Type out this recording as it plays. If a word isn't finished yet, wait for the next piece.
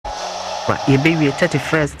kwa ye be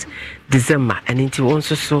 31st December and into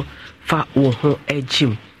onso so fa wo ho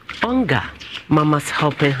agim onga mama's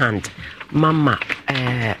helping hand mama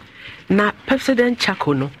na president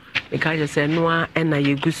chako no because say no na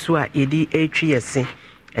yegusu a yedi etwi yesi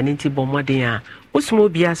and into bomoden a usmo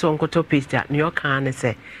bia so onkoto paste a ne oka ne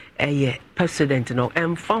say president no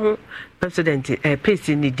emfa ho president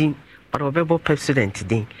paste ni din but obebo president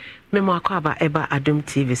din memo akwa eba Adom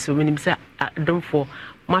TV so menim say Adom for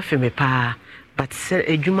mafeme pa but say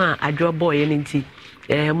edwuma adwo boy nti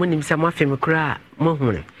monim say mafeme kura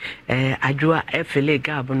mohune adwo efele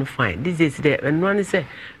gab no fine this is the no say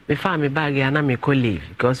me fa me bag ya na me ko leave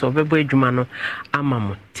because obebo edwuma no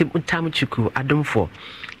amamo tam chiku Adom for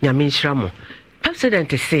nyame nhira mo president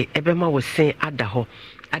say ebema wo sen adaho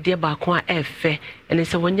ade ba ko a efe and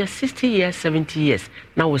say when you 60 years 70 years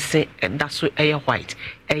now we say that's so white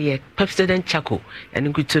president chako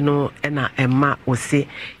and good to know na emma we say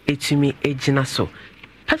etumi ejina so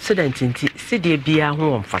president nti sidie bia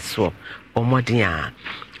ho omfaso omoden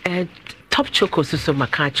a top choco so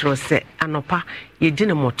maka chiro say anopa ye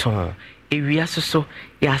dine moton ewia so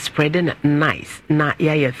ya spreading nice na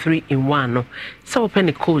ya 3 in 1 no so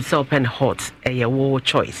open cold so open hot wo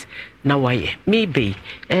choice na waye maybe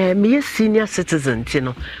me senior citizen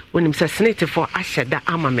you when him say snake for asheda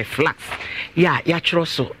ama me flax ya chiro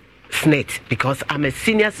so snake because I'm a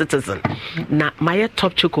senior citizen na my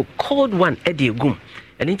top choco cold one ediegum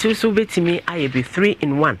and into so betimi I be 3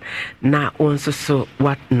 in 1 na onso so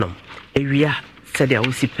what no ewia said ya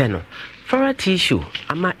usi peno for a tissue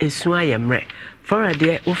ama esu ayemre for a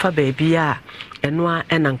de ufa baby a enwa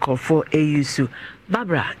enankofo eyusu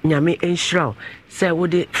Barbara nyame enshraw say wo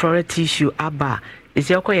de for a tissue aba is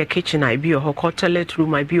your kitchen I be your toilet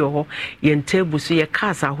room I be your yen table so your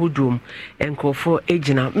casa hodum enkofo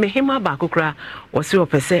ejina mehima ba kokra wo se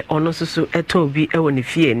opese ono so eton bi e woni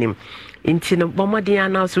fie nim inti no bomade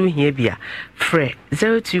ana so hia bia frɛ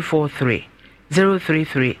 0243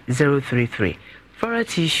 033 033 for a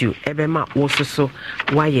tissue ebema wo so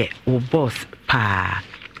waye wo boss pa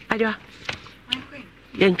adwa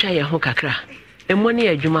yen twa ye ho kakra emoni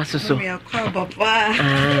adwuma so me akwa papa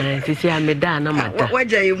sisi ameda na mata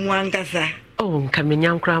waja yemu ankasa nka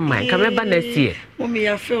menya nkra mai ka meba na sie me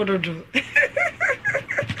ya feel dodo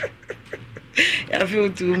I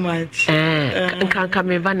feel too much nka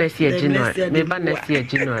meba na sie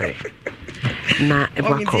January na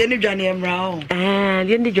ebako ye ni dwane emra o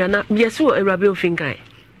ye ni dwana yeso ewrabe ofinkan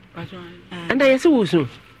anda yeso wusu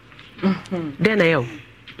den na yo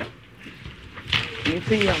ni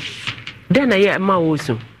fi ya den na ye ma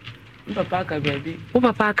wusu papa ka baby wo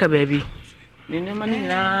papa ka baby ni ne mani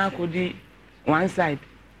na kodi one side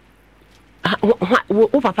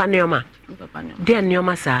wo papa ne oma den ne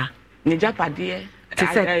oma sa ni japade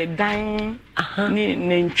dan ni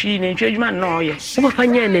nentwi adwuma na oye wo papa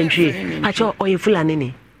nya nentwi acho oye fulani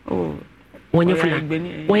ni wonye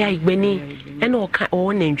fulani woya igbeni ena oka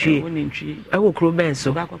o nentwi e wo kro ben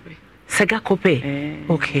so sega kope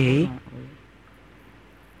okay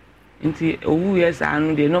nti owu yes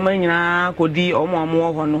anu de no manyina kodi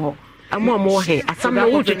omo ho no ho amo he asam na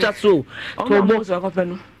wo twetwa so to bo so kope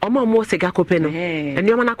no omo sega kope no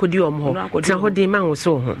eni omo na kodi omo ho tia ho din ma wo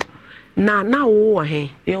so ho na wo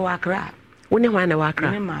he e wa Accra woni hwan na wa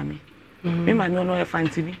Accra me mami me mami ono e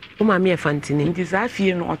fantini o mami e fantini nti sa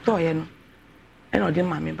fie no otoye no e no de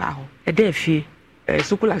mami ba ho e de fie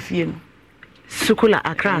sukula fie no sukula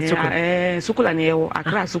Accra sukula sukula ne yewo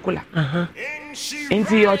Accra sukula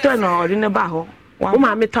nti oto no odi ne ba ho o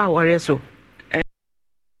mami to awore so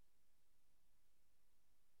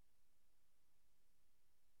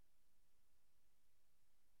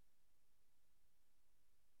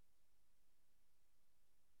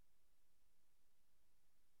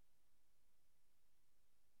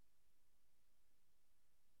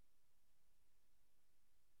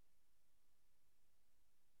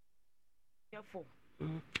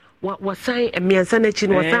what say me na chi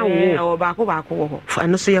no wo ba ko wo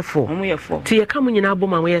ano so ye fo mo ye fo ti ye kam nyina bo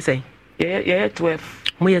ma mo ye say ye 12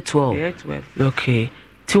 mo ye 12 ye 12 okay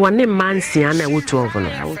ti wane mansia na wo 12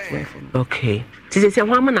 no wo 12 okay ti se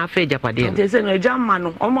ho am na afa japade ti se no jamma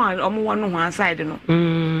no omo wo no ho side no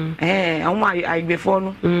omo agbefo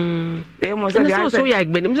no mo se dia so ya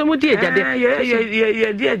agbe ni mo di ejade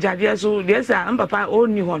ye di ejade so dia sa papa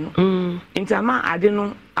oni ho no intama ade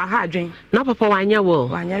no aha adwen na papa wanya wo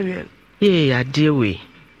ye ade we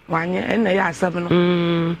wanya na ya asab no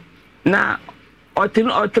na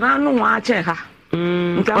otra no ho a che ha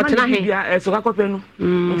otena he bia so ka kope no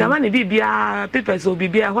ntama ne bibia papers o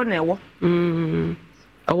bibia ho na ewo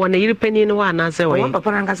owo na yiri pani no wa na se wo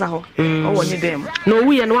papa na nkasa ho owo ni dem no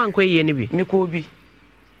wu ye no wankwa ye ni bi mi ko bi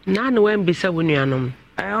Na no wan bisa wunuanom.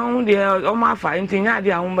 On the Omafa, anything I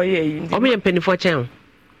did on my year. Omi penny for chen.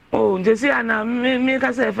 Oh, just see, and make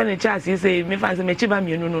us a funny chance. You say, me fancy me chiba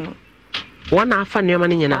me no. One half an year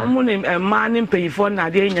in I'm money a man in pay for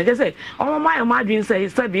Nadia. Just say, oh, my margin say,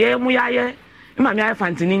 Sabi, Muya, my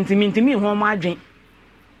fancy intimate me, home margin.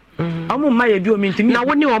 I'm my do mean to me. Now,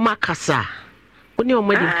 when you are Macassa.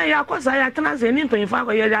 Yeah, of course, I can't say anything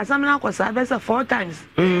for you. There's some now, because I've said 4 times.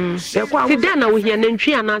 Sit down here and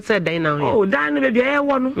entry and answer now. Oh, Dan, baby, I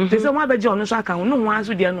want to say, one by John, so I can no one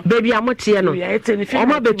to the baby. I'm not here. No, it's anything. I'm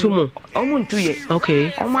not betumo. I'm 2 years.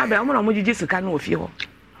 Okay. Oh, my, I'm not just a can of you.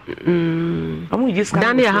 I'm just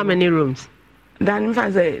Danny, how many rooms? Dan,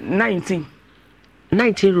 say 19.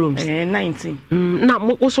 19 rooms. 19. Now,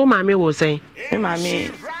 what's what my was saying?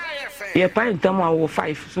 Mammy. Yeah, parent them are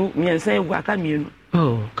 5, so me and say waka me.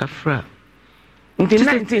 Oh, kafra. Until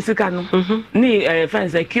 19 second. Ni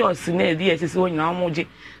friends a kiosk near the SS when you are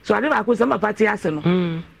so I never could some party arsenal.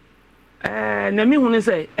 Na me who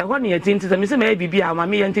say a 1 year tinted me say maybe be our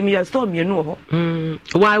mammy and me a storm you know.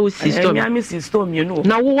 Why was she storm? I miss storm you know.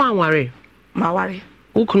 Now one worry. My worry.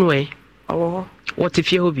 Who can way? Oh, what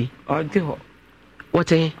if you hobby? Or the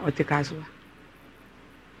what a castle.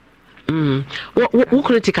 What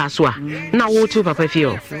critical swa? Now, what to Papa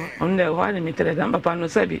feel? On the one meter, and Papa no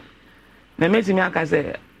sabi. The Messiaka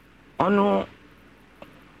say, oh no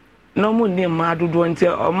moon near Madu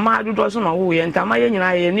until or Madu doesn't know who and Tamay and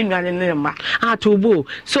I and in my ah to boo.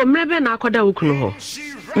 So maybe an aquada who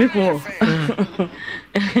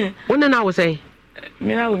When an hour say,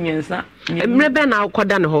 Mina women, sir. Maybe now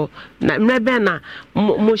quadano, Mrebena,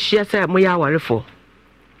 Mushia said, Moya worry for.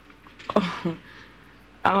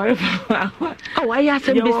 Oh, I asked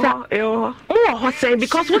him oh, say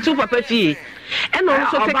because what you papa fee and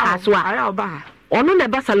also take us what I'll buy. Or no,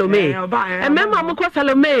 never Salome. And Mamma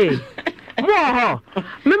Salome. More,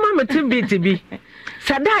 Mamma to be.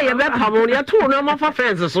 Sada, you better have only 2 no for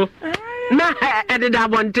friends so. Na added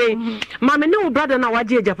that one day. Mamma, no brother, now I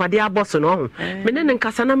dear Japadia boss no. Menin and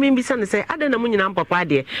Cassana may be son say, I don't know when I'm papa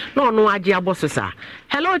dear. No, I dear bosses.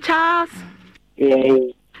 Hello, Charles.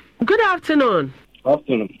 Good afternoon.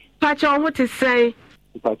 Afternoon. Pacho, what is say?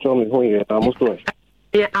 Pacho, me who you are, most of it.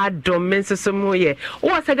 Yeah, I don't mean so more.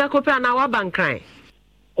 What's a gacopa and our bank cry?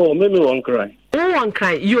 Oh, maybe one cry. Oh, one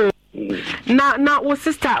cry, you. Now, what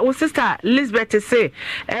sister, Lisbeth to say,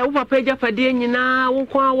 over page up a day, you know,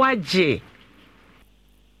 won't quite watch.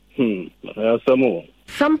 Some more.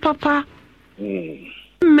 Some papa. Me.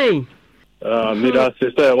 Me, that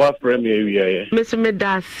sister, what premier we are. Miss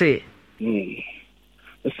Medasi.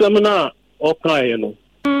 Seminar. Okay, you know.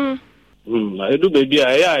 I do baby.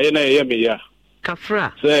 I me ya.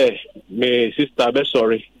 Kafra. Say, me sister, be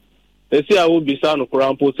sorry. They say I will be son of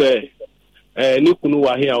Kurampo say. Ni kunu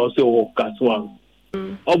wa here or say oh kaswa.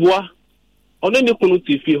 Obwa. Only ni kunu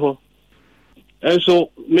tifi ho. And so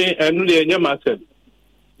me enu de nya myself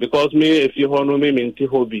because me if you ho no me minti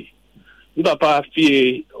hobby. Mi papa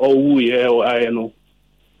fie o wu ye o ayeno.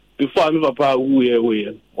 Before me papa wu ye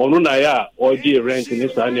we. Onu na ya o di rent ni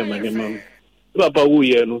sa nya manema. Papa wu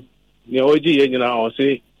ye no ne oji ye nyina o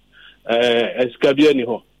se eskabia ni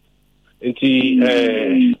ho nti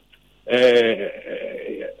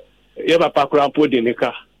ye papa krampo de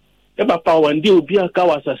nika ye papa wande obi aka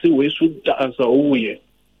wasase we su da ansa wu ye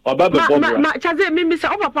oba be bobra ma chaze mi se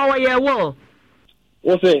o papa wa ye wo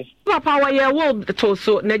say papa wa ye wo to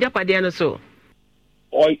so na japade no so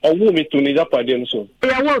o wu mi to ni japade no so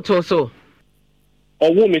ye wo to so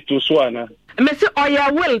o wu mi to so ana me se o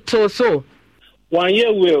ye will to so 1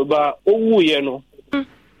 year will ba owu ye no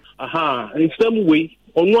in some way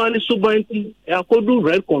onu ani subanti e akodu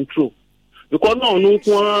red control because na onu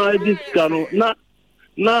kwa this kanu na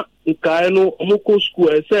nkai no omoko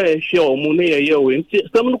school e say e hwe omu na ye we nti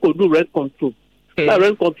some no ko do red control na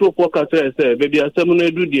red control ko ka say baby asem no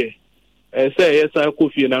edu de e say yes I ko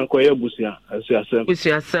fie na nko ye busia asem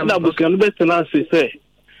na busia no betena say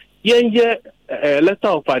yenje letter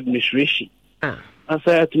of administration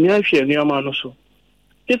asa at me ahwe ni amano so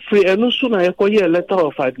if we are no sooner a letter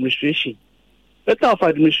of administration. Letter of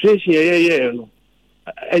administration,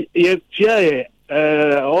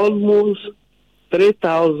 almost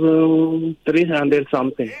 3,300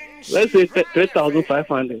 something. Let's say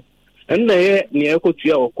 3,500. And they near go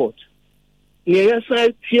to our court. Near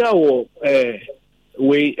side our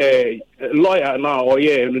lawyer now or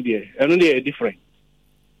different.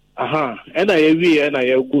 And I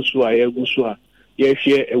go so I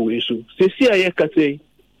share away so. See I can say.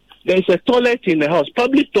 There is a toilet in the house,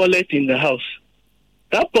 public toilet in the house.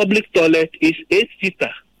 That public toilet is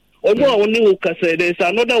 8-seater. There is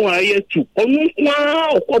another one here too.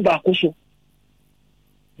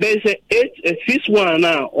 There's a 6-1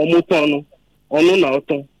 now, Omotono, Ono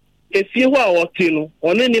Nauton. If you are Otino,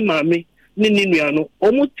 on any mammy, Niniano,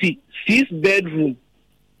 Omuti, 6 bedroom,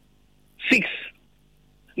 6.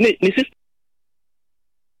 Mrs.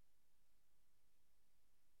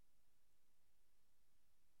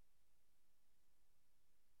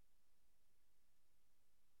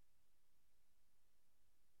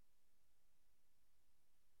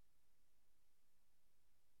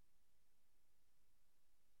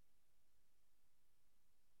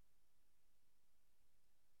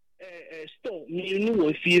 Store, you know,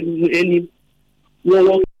 if you any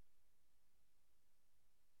one.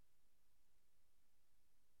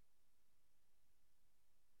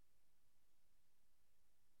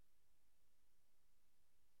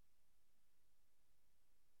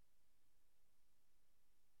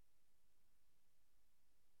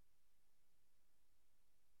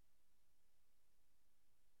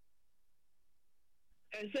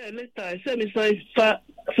 I said, later, I said, Miss Fat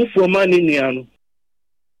for money, Niano.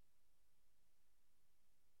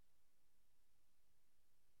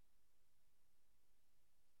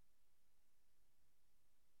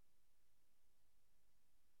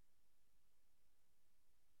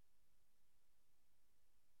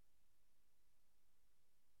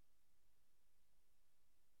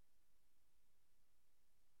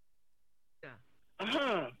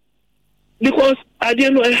 Because I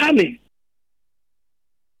didn't know I had me.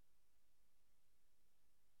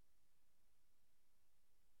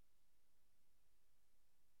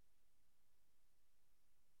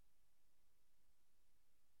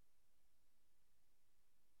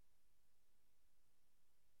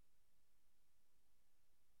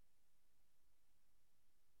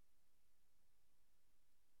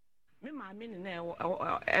 Me ma me na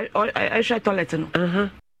I share toilet no.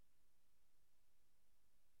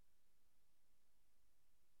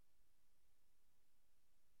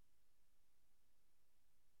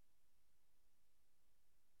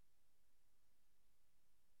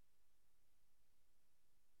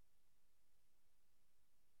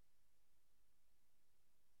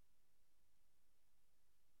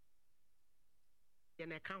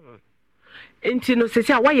 Enti no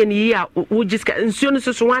sesi a waye ne yi a wo giska nsuo no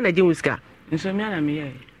soso wa na je wuska Nsuo me na me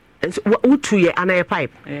ye. Nso wutu ye ana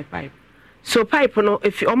pipe. Pipe. So pipe no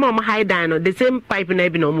if omo high down no the same pipe na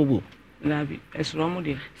bi na omo bu. Na bi esro mo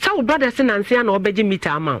de. Sa wo brother se nanse na obeji meter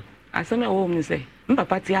ama. Aseme wo me say.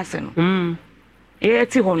 Papa ti ase no.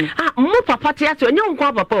 Ti ho no. Mo papa ti ase onye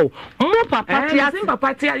nko papa o. Mo papa ti ase.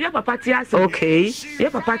 Papa ti ase, papa ti ase. Okay. Ye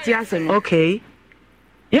papa ti ase no. Okay.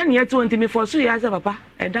 Ye ne yeto ntimi for so ye ase papa.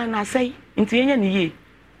 Dan na sei. Nti ye nya ne ye.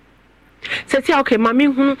 Sesi okay mami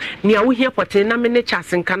hu ne a wo hia pote na me ne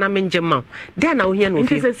chase nka na me nje ma. Den na wo hia no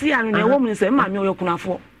fi. Nti sesi anu ne wo mu se mami o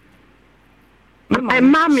yokunafo.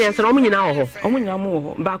 Mami enso no mo nyina wo ho. Omo nyina mo wo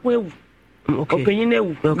ho. Ba ko ewu. Okay. Openyi na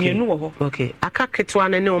ewu. Mienu wo ho. Okay. Aka ketwa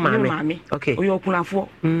na ne o mami. Okay. O yokunafo.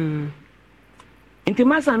 Nti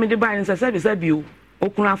masa me de ba nsa se bi o.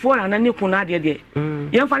 Okunafo na ne kuna de.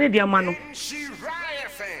 Ye mfa ne de ma no.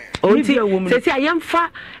 Onti sesi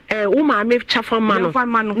ayemfa wo maame chafa ma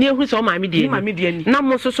no ne ehu so maame die ni na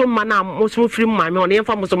mo so ma na mo so firi maame o ne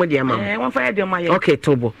yemfa mo so mo die ma won fa ye de ma ye. Okay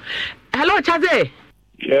tobo. Hello Chaze.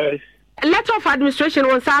 Yes. Letter of administration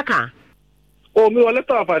won saka. Oh, me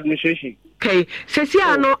letter of administration. Okay, sesi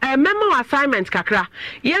ano memo assignment kakra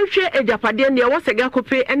yenhwe ejapade ne wo sega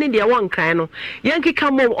kope ene de won kran no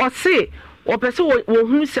yenkika mo o se wo pese wo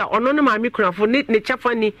hu se ono no maami kunafo ne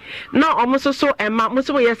chafa ni na omososo ema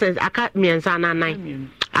moso yes aka miensa na nan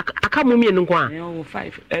aka mo mienu nko a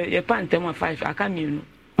 5 ye pantem 5 aka mienu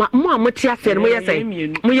mo amoti ase mo yes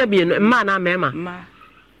mo ye mienu ma na mema ma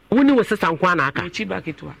woni wo sesa nko na aka chi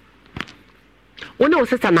baketwa woni wo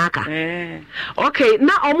sesa na aka okay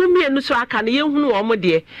na omo mienu so aka ne yehunu omo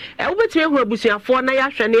de wo betime hu abusuafo na ya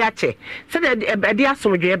hwe ne ya che se de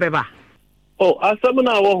asomdwe beba. Oh,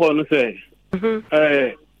 asamna wo ho no say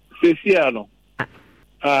sesia no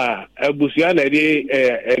abusia na de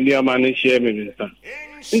eniama no share me nsa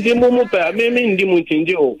ndi mumu pa me ndi mu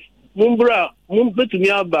tinje o mumbra mum betumi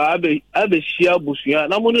aba shia abusia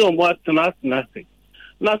na mo ne o mo atena se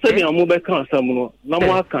na se ni amu be kan asam no na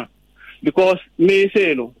mo aka because me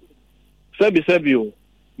say no sabi o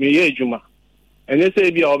me ye ejuma ene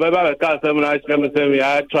say bia obeba be kan asam na say me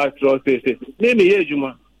I track say me ye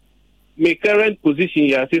ejuma. My current position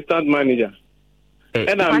is assistant manager.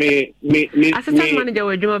 And I me assistant manager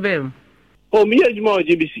with Juma Bem. Oh, me is more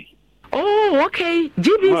GBC. Oh, okay.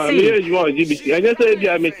 GBC. Me is more GBC. I just said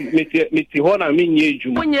I me what I mean ye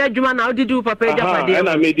Juma. When you Juma now did do papa and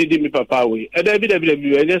I made it me papa way. And I be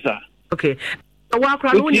I just okay.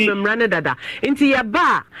 Wakra no ni memrane dada. Inti ya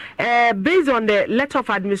ba based on the letter of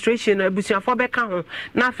administration abusuafo beka ho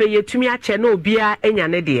na afa yetumi ache na obia enya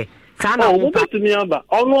ne de. Sa na wo pa tumi aba.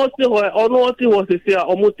 Ono oti ho sesi a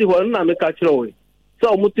omuti ho na meka kire we.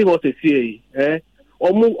 So omuti ho sesi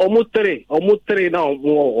omu tre na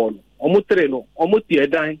omu tre no omuti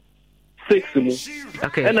edan 6 mu.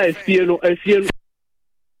 Okay. And I see no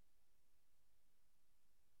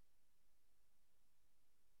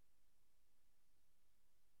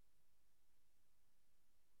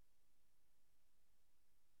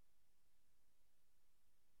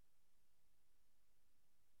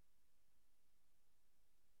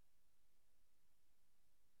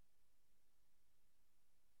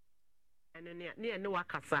ne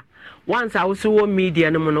wakasa once I also wo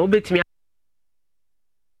media no mo no obetimi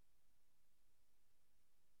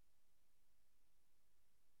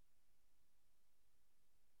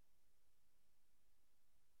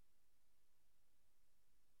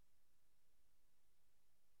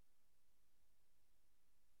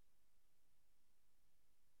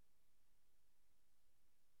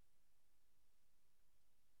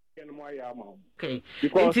okay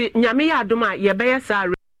because nyame ya adoma ye be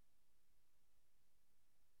yesa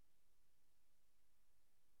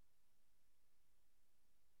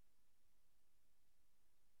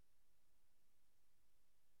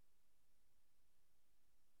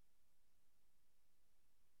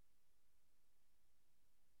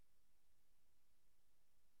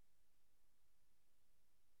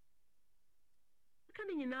kan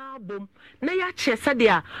nyina bom na ya che sade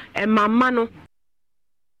a mama no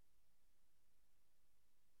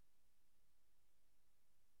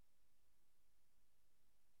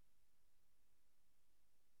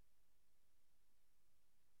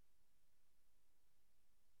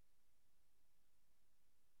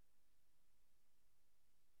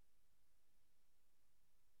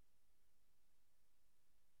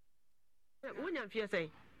wonya fie say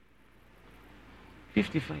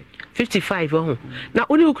 55 oh na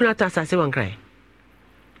oni ukuna ta asase wan krai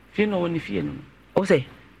fie no woni fie no o say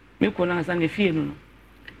me ko na sa ne fie no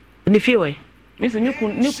ni fie we me se me ko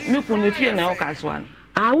ne fie na o kaso an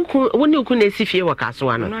woni ukuna esi fie wa kaso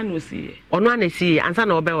an ono na osi ono na esi ansa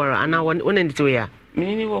na obeworo ana woni ndito ya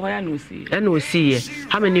me ni wo ya na osi na osi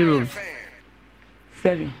how many rooms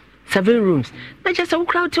 7 rooms na just a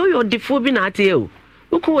crowd tell you defo bi na ate o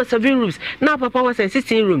uku was 7 rooms na papa was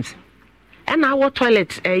 16 rooms and our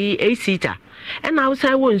toilet a seater and I was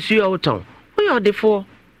I won't see your tongue we are defo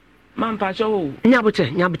man pa cho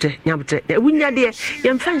nyabote wunya de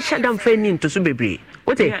yem fan shadam fani to so bebre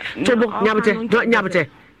wote tobo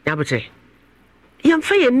nyabote yem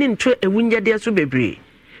fa yen nto ewunya de so bebre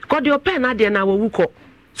god your pen na de na wawuko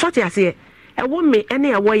so te ase e wo me ene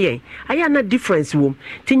e wo yen aya na difference wom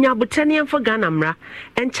ti nyabote ne yemfa Ghana mra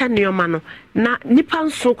encha neoma no na nipa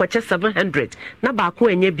nso kwache 700 na ba ko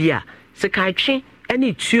enya bia se kan twe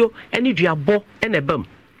ene tuo ene duabo ene bam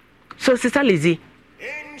so sister Lizzie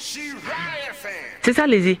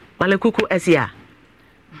malekuku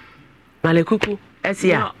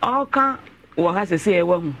esia oka wo ha sese e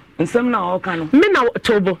wahu nsem na oka no me na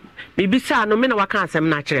tobo bibisa no me na waka asem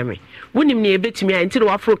na kire me wonim ne ebetimi a ntiri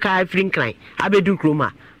wafroka afrin kran abedu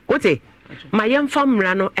kroma wote ma yemfa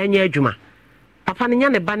mra no enye adwuma papa ne nya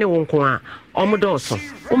ne ba ne wonko a omodo so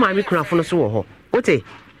wo ma me kunafo no so wo ho wote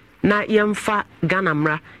na yemfa Ghana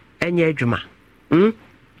mra enye adwuma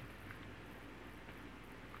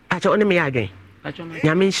acha one me yadwen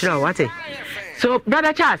nyame nshira wate so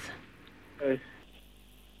brother Charles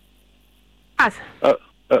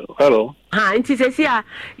hello ha nti sesi a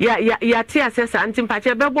ya te asesa nti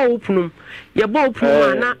mpache bebo opunum ye bo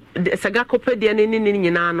opunum na saga kopede ne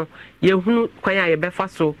nyina no ye hunu kwan a ye befa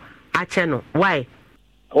so ache no why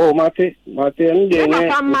mate ndie ne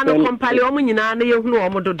papa ma no compile omu nyina na ye hunu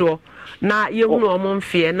omu dodo na ye hunu omu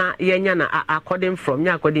mfie na ye nya na according from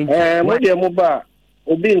nya according to mo de mo ba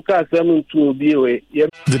The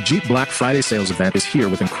Jeep Black Friday sales event is here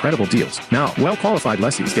with incredible deals. Now, well-qualified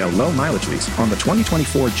lessees get a low mileage lease on the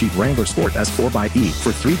 2024 Jeep Wrangler Sport S4xE for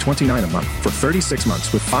 $329 a month for 36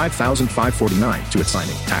 months with $5,549 to its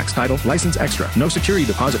signing. Tax, title, license extra. No security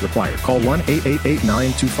deposit required. Call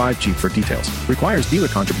 1-888-925-JEEP for details. Requires dealer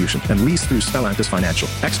contribution and lease through Stellantis Financial.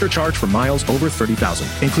 Extra charge for miles over 30,000.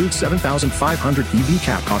 Includes 7,500 EV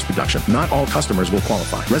cap cost reduction. Not all customers will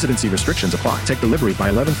qualify. Residency restrictions apply. Take delivery by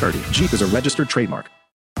 11:30. Jeep is a registered trademark.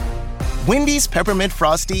 Wendy's Peppermint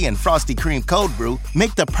Frosty and Frosty Cream Cold Brew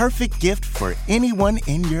make the perfect gift for anyone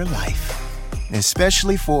in your life.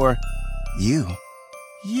 Especially for you.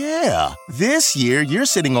 Yeah, this year you're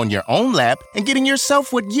sitting on your own lap and getting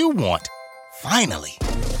yourself what you want. Finally.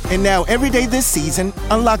 And now, every day this season,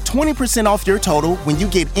 unlock 20% off your total when you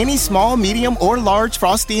get any small, medium, or large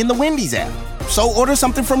Frosty in the Wendy's app. So order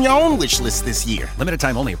something from your own wish list this year. Limited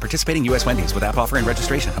time only. Participating U.S. Wendy's with app offer and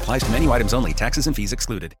registration. Applies to menu items only. Taxes and fees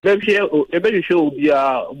excluded.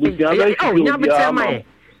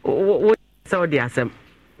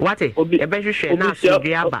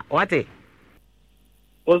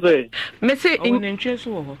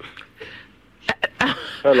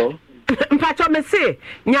 Hello. Mpacho me say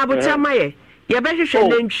nyabucha maye ye behwehwe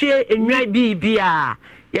nantwie enwa bibia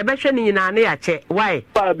ye behwe ni nyina na ya che why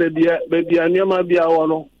baby anema bia wo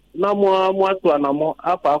no na mo ato anamo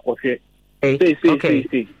apa akohwe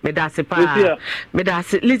okay me da se pa me da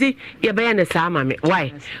se Lizzie ye be ne sa ma me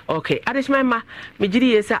why okay adishman ma me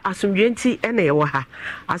giri yesa asomdwenti ene ye wo ha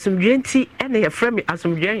asomdwenti ene ye frɛ me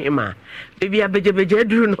asomdwen hima bibia beje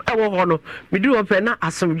duru no e wo ho no me duru ope na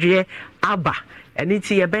asomdwe aba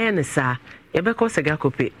Aniti yebe ne sa yebe ko sega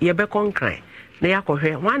kope yebe konkran na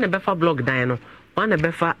yakohwe wan na befa blog dan no wan na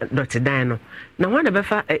befa dot dan no na wan na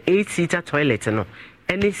befa 8-seater toilet no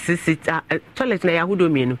any 6-seater toilet na yahudo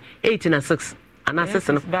mienu 8 na 6 ana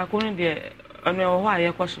 6 no ba ko ne de ono ho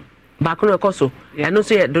aye koso ba ko no koso eno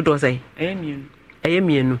so ye dodo sai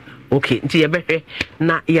mienu okay nti yebe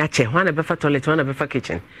na ya che wan na befa toilet wan na befa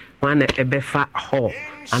kitchen wan na befa hall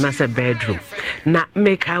ana se bedroom na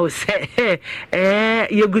make house say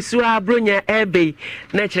yegusua bronya ebe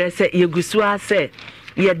na kire say yegusua say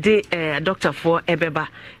ye de doctor for ebeba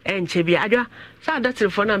enche bia adwa sa doctor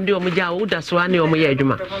for na mde omja wo da so ane omoye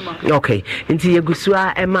adwuma okay nti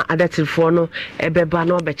yegusua ema doctor for no ebeba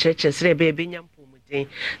na obekyeche sire ebe nyam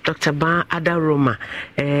Dr. Ba Adaroma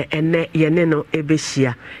ene yene no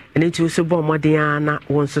ebehia ene ti so bo modern na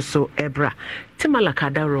wonso so ebra Timalaka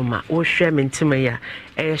Adaroma wo hwe me ntimaya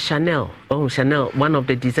Chanel Chanel one of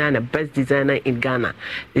the best designer in Ghana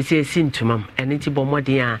this is sintumam ene ti bo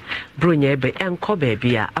modern bronya ebe enko ba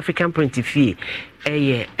bia African print fee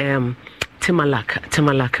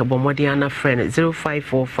Timalaka bo modern friend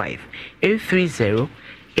 0545 830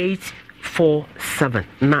 847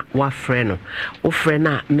 na wa freno o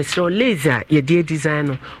frena Mr. Laser ye die design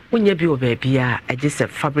no wonya bi obabia agese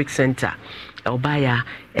fabric center obaya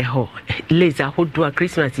eho laser hodua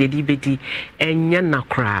Christmas ye di bedi enya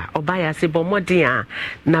nakra obaya se bomodia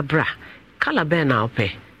na bra kala be na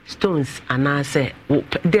ope stones anase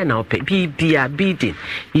de na ope bibia beading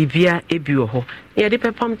bibia ebi ho ye de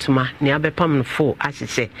pepam tuma ne abepam no fo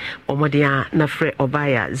ahyehyɛ omodia na frɛ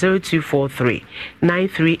obaya 0243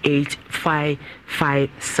 938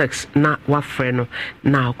 556 na wafrɛ no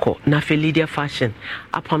na akɔ na Lydia fashion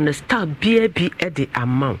apam the star bia bi ede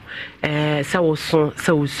amount sa wo so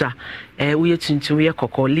sa usa we tuntum ye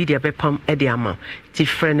kokɔ Lydia bepam ede amount ti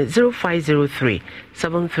frɛ no 0503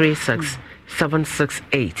 736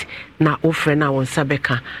 768 na ofre na won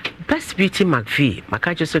sabeka Best Beauty McVie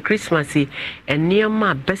maka just Christmas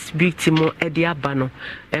eniema Best Beauty mo ede aba no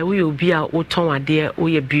we obi a woton ade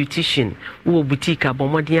we beautician wo boutique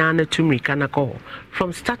abomodian na tumrika na ko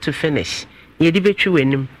from start to finish ye di betwi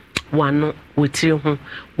wenim wano wotiri ho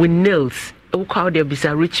with nails wo call there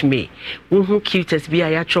bisa rich me wo hu cutest bi a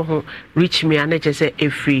ya tro ho rich me ana je say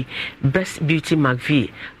every Best Beauty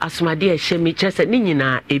McVie asumade e hye me che say ni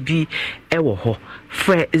nyina ebi ewo ho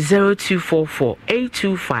for 0244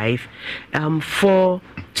 825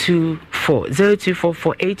 424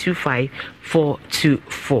 0244 825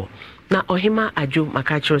 424 na ohima ajo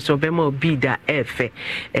makachiro so bema obi da efe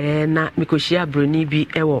na mikoshia broni bi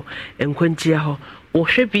ewo enkwantia ho wo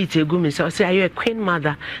hwe bi tegu me say are you a queen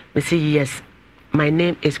mother me say yes my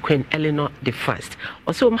name is Queen Eleanor the First.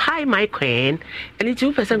 Also, hi my queen. And it's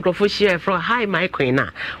 2% growth share from hi my queen.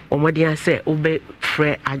 Omodia say ube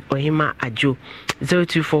fre ohima ajo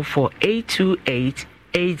 0244 828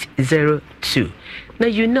 802. Now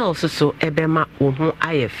you know so ebema wo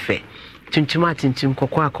ayefe. Tuntuma tuntum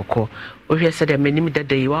kokko akokko. Ohwe say the menim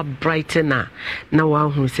dada you are brighter na wa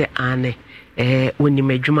hu say ane woni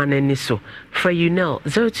madwuma na ni so. For you know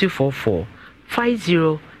 0244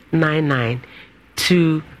 5099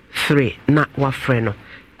 23 na wafreno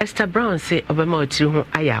Esther Brown say obema otiri ho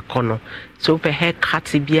ayakono so pe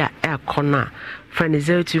haircut bia ayakono friend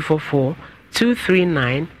 0244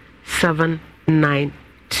 239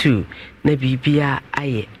 792 na bibia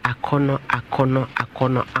aye akono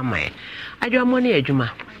amaye adwamoni adwuma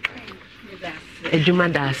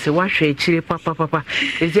da se wahwe ekire papa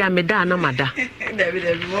ezi ameda na mada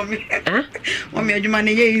David mommy mommy adwuma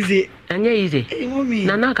ne ye easy anya easy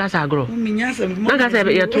na kasa agro mommy nyasam na kasa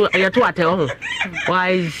yeto ate ho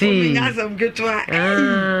why see nyasam getwa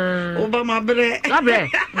oba mabre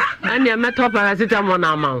anya meto paracetamol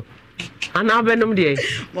na amaw Ana benum de.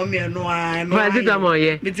 Mommy no I no. Paracetamol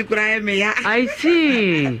ye. Bitikura me ya. I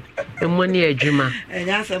see. Emoni adwuma.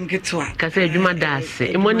 Enya sam ketwa. Kasa adwuma da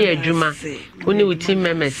ase. Emoni adwuma. Uni uti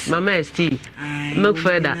memes, mama ST. Milk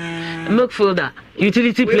folder.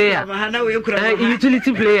 Utility player.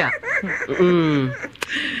 Utility player.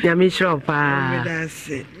 Nyame shop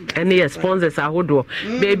any sponsors ahodo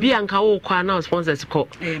baby anka wo kwa na sponsors ko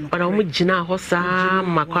but omo gina ho saa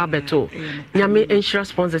makwa beto nyame ensure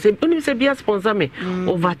sponsors uni say be sponsor me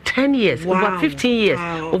over 10 years over 15 years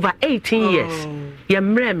over 18 years ya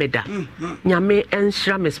mre me da nyame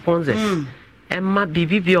ensure me sponsors emma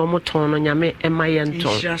bibi bi omo ton no nyame emma ye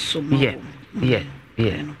nton yeah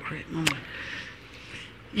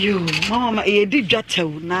you mama e di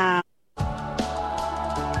dwatew na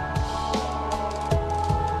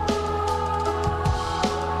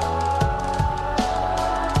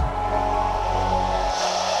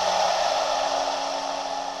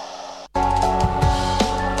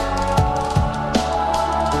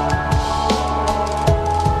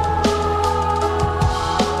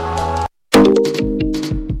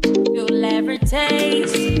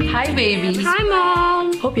Hi, babies. Hi,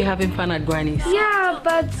 Mom. Hope you're having fun at Granny's. Yeah,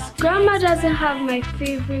 but Grandma doesn't have my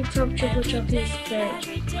favorite top chocolate spread.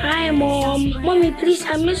 Hi, Mom. Mommy, please,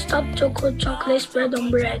 I missed top chocolate spread on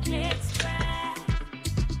bread.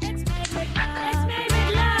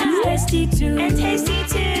 Tasty too, and tasty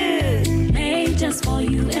too. Made just for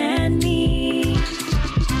you and me.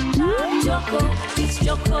 Choco, it's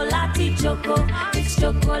chocolate choco. It's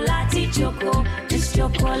chocolate choco. It's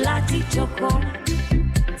chocolate choco.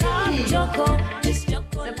 Choco, it's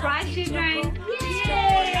chocolate. Surprise children!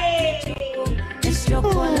 Yay! It's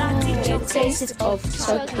chocolate choco. Taste of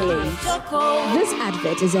chocolate. This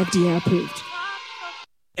advert is FDA approved.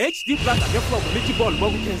 HD Plus abẹ́fọ́ méjì bọ́ọ̀lù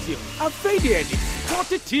bọ́ọ̀lù kẹ́ńsì ọ̀ afẹ́dẹ̀ ẹni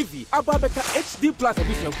Sporty TV ababẹ́ka HD Plus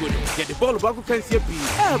abẹ́sẹ̀ gbọ́dọ̀ yẹ̀dẹ̀ bọ́ọ̀lù bọ́ọ̀lù kẹ́ńsì bí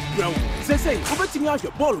ẹ̀ brẹ̀wò sẹ́sẹ́ wọ́bẹ̀tìmí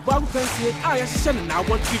ahwẹ̀ bọ́ọ̀lù bọ́ọ̀lù kẹ́ńsì a yẹ̀hyehyẹ no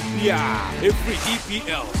n'awọ́ ti bíà every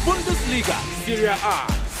EPL Bundesliga Serie A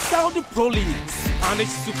Saudi Pro League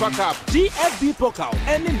Spanish Super Cup DFB Pokal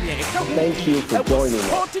and in the Thank you for joining us.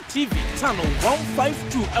 Sporty TV channel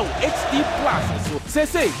 152 HD Plus so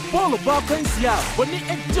say ball ball can see when the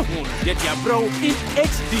edge get your bro in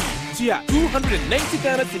HD Tia 290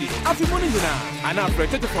 Ghana cities after money and I've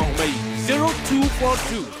rated from me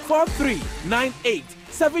 0242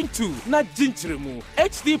 439872 na jinchiremu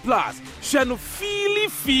HD Plus shano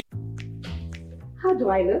feel. How do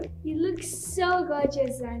I look? You look so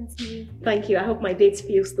gorgeous, Auntie. Thank you. I hope my date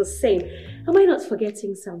feels the same. Am I not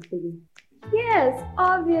forgetting something? Yes,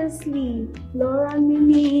 obviously. Laura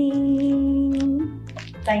Mimi.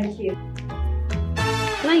 Thank you.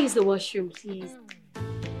 Can I use the washroom, please?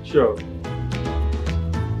 Sure.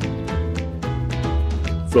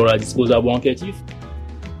 Flora disposable handkerchief.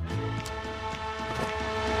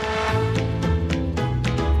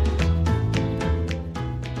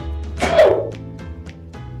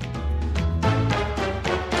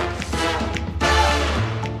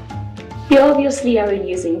 You obviously aren't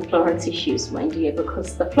using Flora tissues, my dear,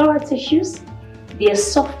 because the Flora tissues, they are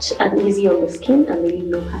soft and easy on the skin and they leave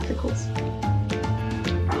no particles.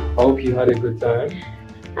 I hope you had a good time.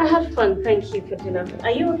 I had fun. Thank you for dinner.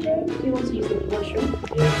 Are you okay? Do you want to use the washroom?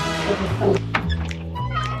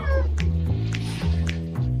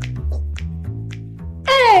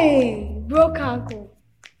 Hey, broke uncle.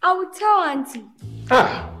 I will tell Auntie.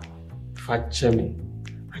 Fat me.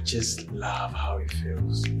 I just love how it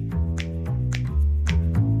feels.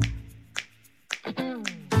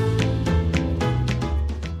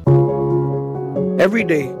 Every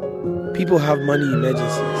day, people have money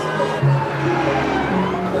emergencies.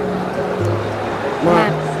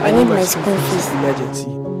 Mom, I need my school fees. Emergency.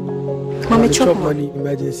 Mommy, chop money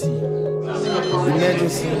emergency.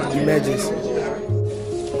 Emergency.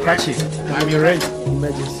 Catch it. I'm your rent.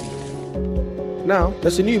 Emergency. Now,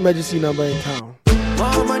 there's a new emergency number in town.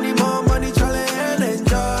 More money, challenge and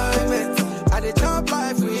enjoyment. At the top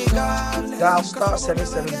life we got. Dial star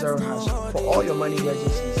 770 hash for all your money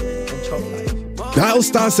emergencies and chop life. Dial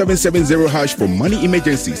star 770 hash for money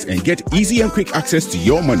emergencies and get easy and quick access to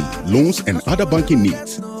your money, loans, and other banking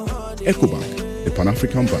needs. EcoBank, the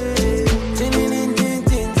Pan-African Bank.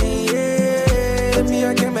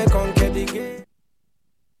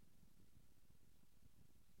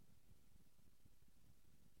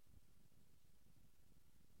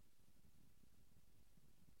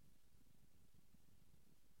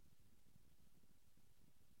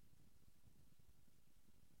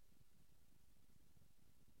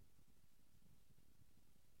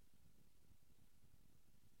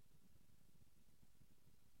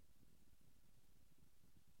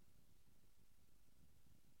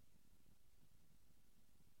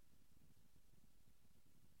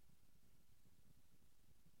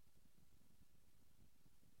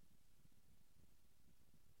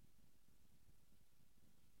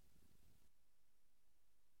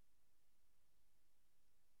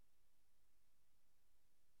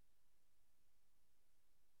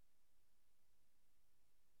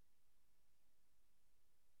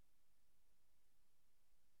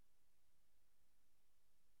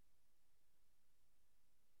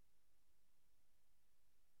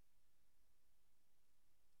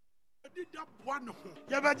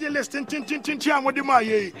 Ya ba je listen tin amode ma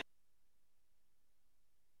ye.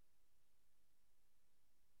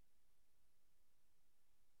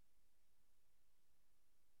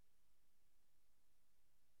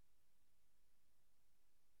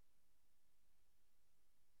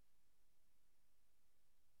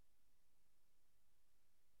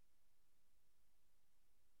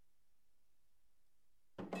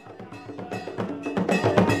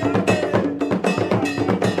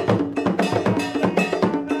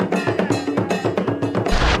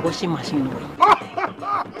 Machine.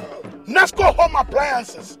 Nasco home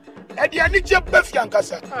appliances. And the Anicha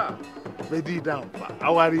Befiancasa. Ready down.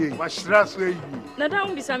 How are you? My stress way. Na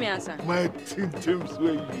down be some answer. My Tim's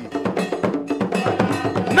way.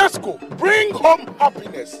 Nasco, bring home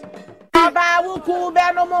happiness. Customer.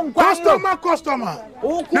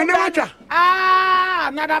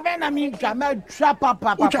 Nada bena minka, me trap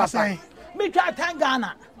papa. Me try 10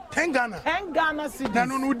 Ghana. 10 Ghana. 10 Ghana cedis. Na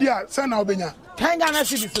no dia, send now benya. 10 Ghana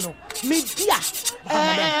cedis no. Me dia.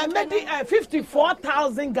 Me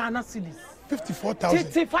 54,000 Ghana cedis.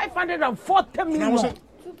 54,000. 540 million.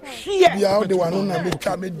 Yeah. We are the one na me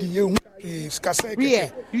try me di you. Skase.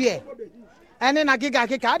 Yeah. And then I giga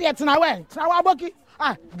dia tna we. Tna wa boki.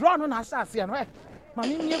 Draw no na asase no we.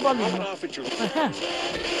 Mami mi volume.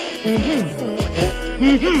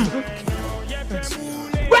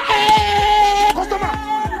 Customer.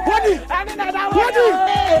 What?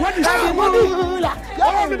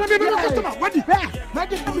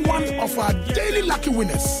 One of our daily lucky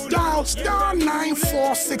winners. Dial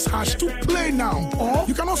 *946# to play now. Or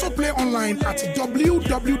you can also play online at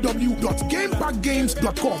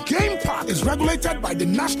www.gamepackgames.com. Game Park is regulated by the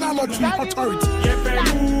National Lottery Authority.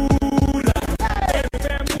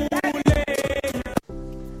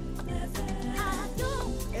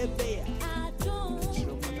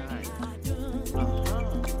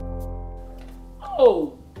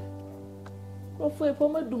 Oh, Kofi, for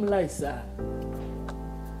me, do like sir.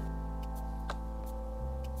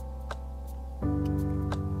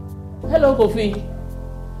 Hello, Kofi.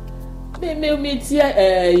 Me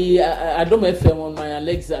I don't FM on my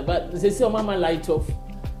Alexa, but they say mama light off.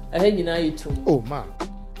 I heard you now too. Oh, ma.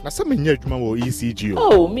 Na some me ECG.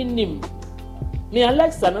 Oh, me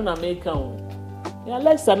Alexa na make count. Me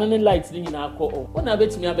Alexa na lights ni na ko. When I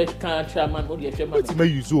bet me can try man, what you man. What me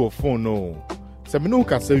use your phone no. Se me no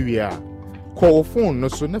ka say we are. Call phone no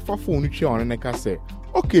so never phone try on na ka say.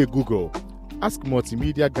 Okay Google. Ask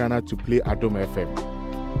Multimedia Ghana to play Adom FM.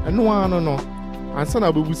 And no. Ansa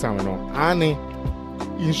na obebu sam no. Ani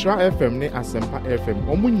Insha FM ne Asempa FM.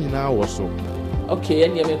 Omo nyina wo so. Okay,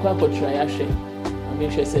 and you make kwa try ahwe. I mean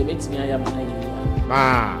she say metimi ayama na yi.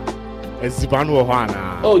 Ma. Ezibanu wo ho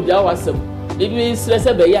ana. Oh, ja wasem. If you stress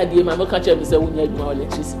be ya die ma make catch me say wunya aduma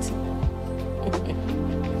electricity.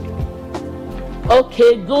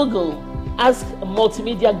 Okay, Google. Ask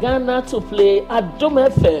Multimedia Ghana to play Adom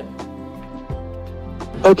FM.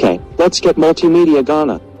 Okay, let's get Multimedia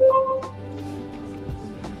Ghana.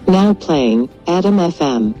 Now playing Adam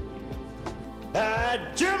FM.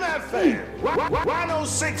 Jim FM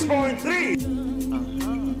 106.3.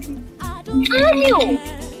 Annual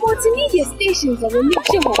multimedia stations are a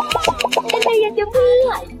mixture of and they are the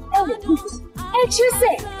life elements. Extra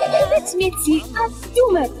say, let's meet you at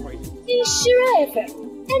Doom FM, Insure FM,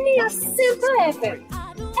 and they are Simple FM.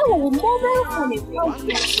 And we'll mobile phone in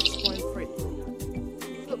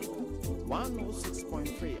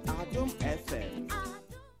 106.3 Adam FM.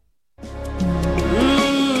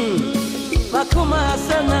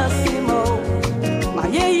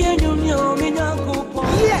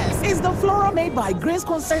 Yes, it's the Flora made by Grace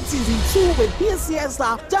Concert Season 2 with PCS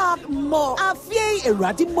star Dark Mo. Afie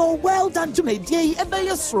Eradimo, well done to me, Jay,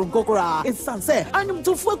 Ebele Strongokora. It's Sanse, Anum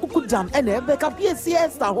to Fukudam, and Ebeka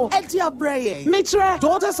PCS star, Etia Bray, Mitra,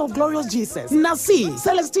 Daughters of Glorious Jesus, Nasi,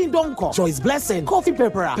 Celestine Donko, Joyce Blessing, Coffee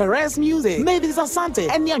Pepper, Perez Music, Mavis Asante,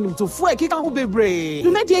 and Yanum to Fuekika Bebre.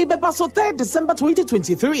 You made the Bepaso 3rd December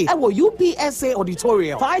 2023, and UPSA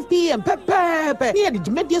Auditorium, 5 p.m. Pepe, near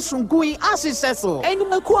the Media Strongui, Asiseso, and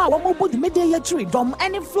Mekua, Wamobo, the Media Tree, Dom,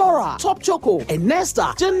 and Flora, Top Choco, and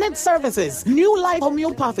Nesta, Janet Services, New Life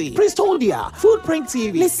Homeopathy, Priestoldia, Footprint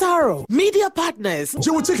TV, Lisaro, Media Partners.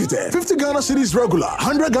 Joe Ticket, 50 Ghana cities regular,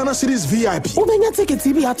 100 Ghana cities VIP. Ubenya Ticket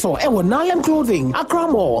TV ato, Ewo Nalem Clothing, Accra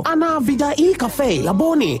Mall, Anna Vida E Cafe,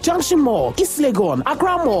 Laboni, Junction Mall, East Legon,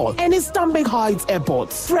 Accra Mall, and Istanbul Heights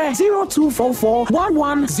Airport. Fre 0244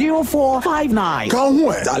 110459.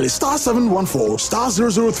 Kaunwe, dial *714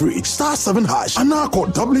 *003 *7#. Anako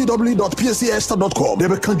www.pscstar.com.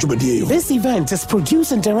 This event is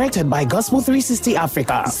produced and directed by Gospel 360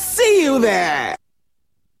 Africa. See you there.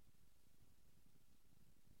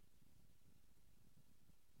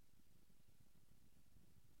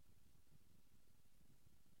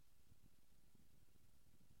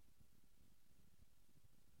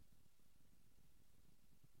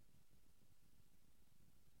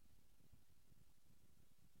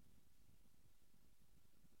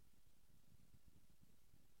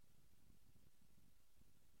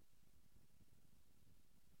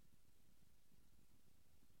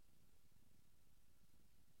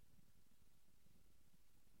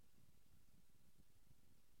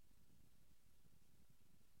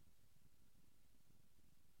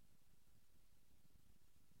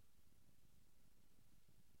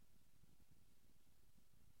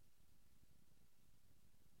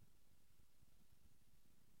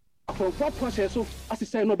 for process so as I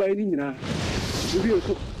say no by any now. You will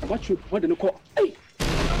so what you want to call. Hey.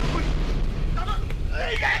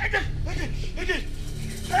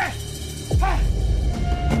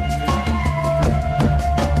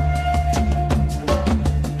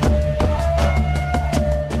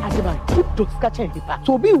 To scratch nipa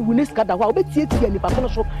so be wuni skada wa obetie tie nipa kono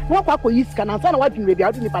so na kwa koyi ska na nsa na wadwin rebi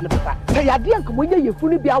adu nipa na papa say ade anka mo ye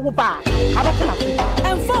yefunu bi awo ba abata na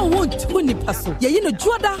emfa won't hu nipa so ye no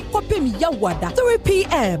juoda kopem ya wada 3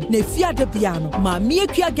 p.m. na fiade bia no ma me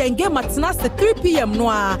akua genge matena se 3 p.m. no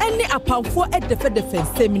a ene apamfo edefe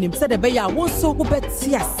seminim se de be ya won so wo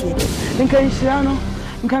betie ase nka nhira no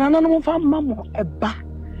nka na no mo fa mamo eba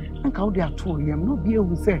nka wo de ato yem no bi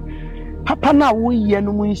ewu se papa na wo ye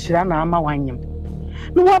no mu nhira na ama wanyem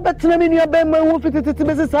no wa betena me nua be ma wo fitititi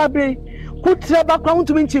be sabre kutra ba kwa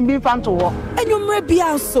ntumi nchimbi fanto wo enwumre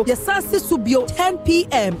bia so yesase subio 10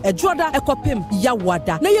 p.m. ejoda ekopem ya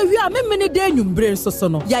wada na ye wi a memene de enwumbre so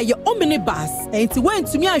no ya ye omnibus enti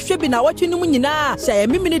wentumi ahwe bi na watwe num nyina sha ye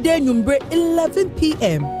memene de enwumbre 11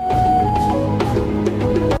 p.m.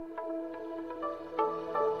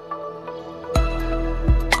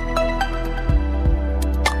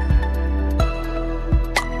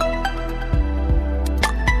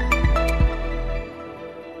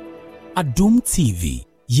 Adum TV,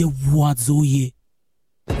 ye wazoye.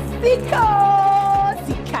 Sika.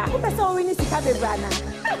 Who person win sika be brana?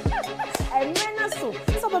 Emena so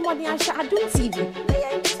be money asha Adum TV.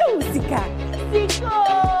 Ye too sika.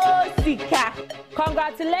 Sika.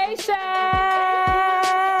 Congratulations.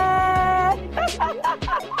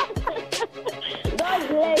 God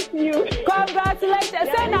bless you. Congratulations.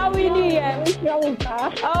 Say now we need.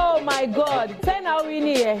 Oh my God. Say now we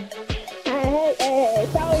need.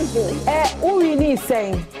 1,000. Who we need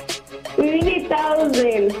saying? We need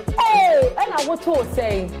 1,000. Hey, and I what to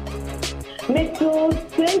saying? Make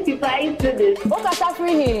 25 to this. What is that for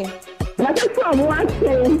here? That's from what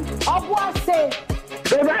say? Of what say?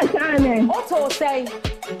 What to say?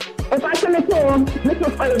 If I tell it to make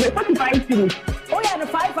 45 to this. Oh yeah, the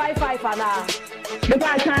 555 now. The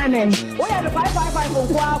bad timing. Oh yeah, the 555 from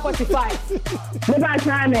 45. The bad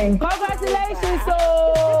timing. Congratulations, so.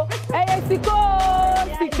 Hey, Sika.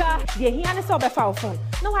 Yeah, he has a phone.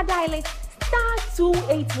 No, I dial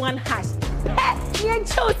 *281#. Yen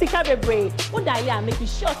chose Sika be brave. What dial make you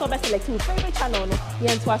sure so best select your favorite channel.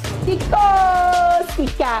 Yen twas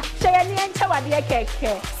Sika. Share yen chawa de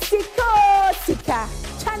keke. Sika.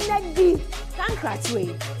 Channel D.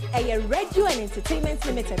 Congratulations. A radio and entertainment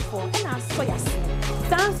limited for and our soyas.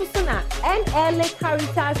 Sansuna and LA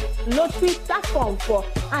Caritas lottery platform for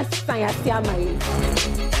as Sayasiamai.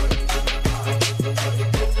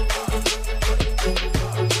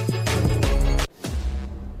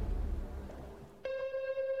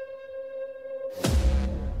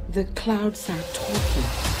 The clouds are talking.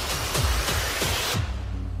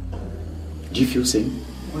 Do you feel same?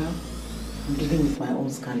 Well, I'm dealing with my own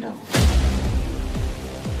scandal.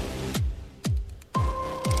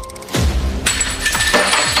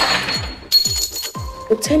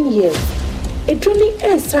 For 10 years, it really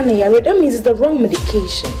ends Sunday. That means it's the wrong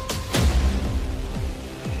medication.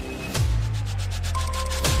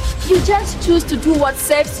 You just choose to do what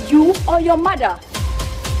serves you or your mother.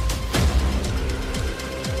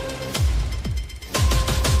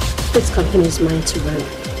 This company is mine to run,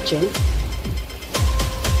 Jen.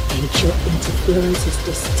 And your interference is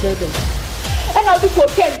disturbing. And I'll be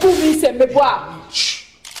okay, do me some bois.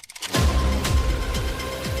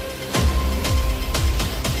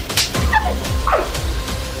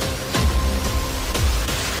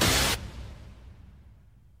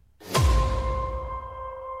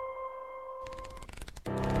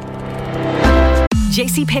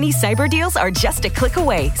 JCPenney cyber deals are just a click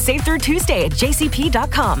away. Save through Tuesday at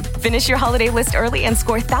jcp.com. Finish your holiday list early and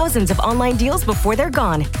score thousands of online deals before they're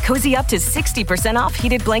gone. Cozy up to 60% off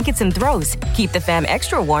heated blankets and throws. Keep the fam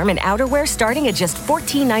extra warm in outerwear starting at just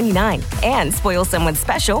 $14.99. And spoil someone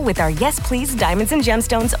special with our Yes Please Diamonds and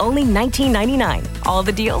Gemstones only $19.99. All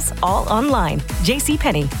the deals, all online.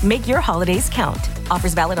 JCPenney, make your holidays count.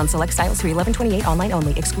 Offers valid on select styles through 11/28 online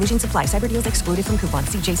only. Exclusions apply. Cyber deals excluded from coupons.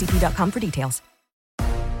 See jcp.com for details.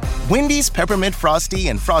 Wendy's Peppermint Frosty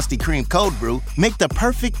and Frosty Cream Cold Brew make the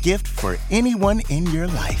perfect gift for anyone in your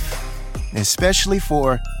life. Especially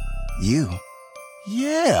for you.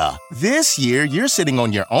 Yeah, this year you're sitting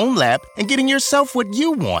on your own lap and getting yourself what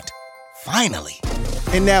you want. Finally.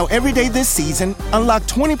 And now every day this season, unlock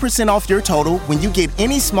 20% off your total when you get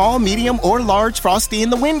any small, medium, or large Frosty in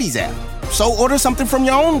the Wendy's app. So order something from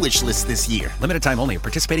your own wish list this year. Limited time only.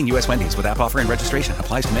 Participating U.S. Wendy's with app offer and registration.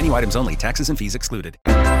 Applies to menu items only. Taxes and fees excluded.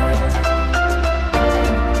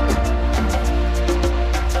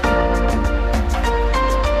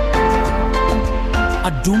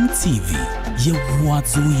 Adom TV, ye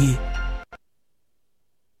wazoye.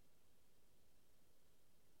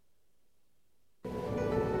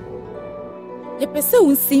 Ye pese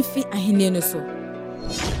unsin fi ahene no so.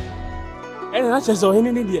 Na che so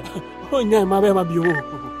hene ne dia. Onya ma be ma bi wo.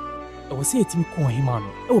 I say etimi ko hima no.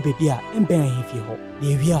 E wo baby a emben ahemfie ho. Na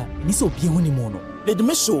ewi a ni se obi hu ni mu no. Le de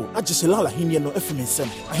me show agisela ahene no afimi nsem.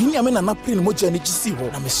 Ahene a me na pre no moja ni gisi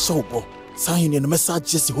ho na me show bo. Sa ahene no me sa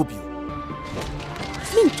gisi ho bi.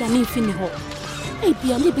 Minka ni fini ho. E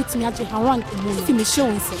bia me betimi age hawan mu no. Fi me show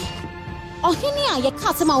nsem. Ohene a ye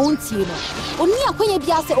ka sema wontie no. Oni akwanya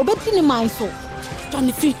bia se obedi ni man so.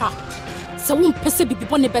 Johnny Fiha. So won pese bibi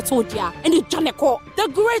bone beto dia and Johnny ko. The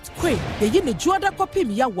Great Queen. Ye ye ne juada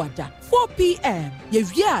kopim ya wada. 4 p.m. Ye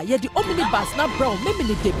via ye the omnibus na brown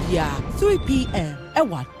memini debia. 3 p.m.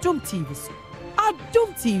 Ewa Adom TV so.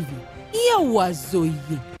 Adom TV. Ye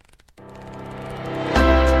wazoye.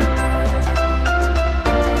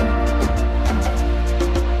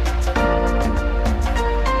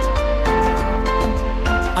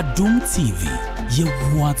 Adom TV, ye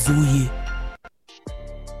wazoye.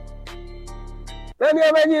 Nani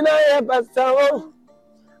ameni na ye pasao.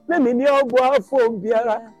 Nemi ni obwa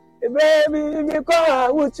fombiara. Baby mi ko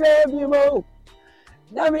uche bi mo.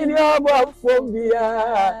 Nami ni obwa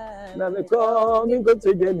fombia. Na me ko mi go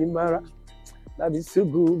to je ni mara. Na bi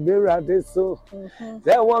sugu bera de so.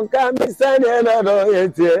 There one can be send na do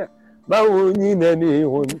yete. Ba wonyi na ni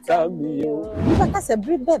hontami yo. Baka se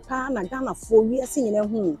bribe pa na Ghana fo wi ase nyina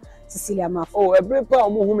hu. Cecilia Mafo. Oh, every pa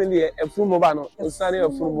omo hu me le efuru mo ba no. Osane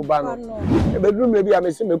efuru mo ba no. E bedru me bi a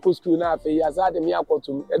me se me ko school na afi ya za de me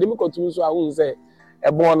akotum. E de me kotum so ahun se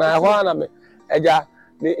e bon na ho na me. Eja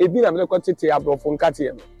ne ebi na me ko tete abrofo nkate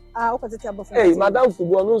e no. Ah, o ko tete abrofo. Eh, madam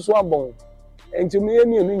fubo no so abon. Enti me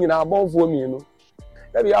emi enu nyina abonfo mi no.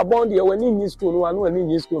 E bi abon de wani nyi school no anu ani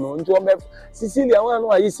nyi school no. Nti o me Cecilia wan no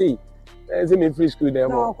ayi sei. Eze me free school dem.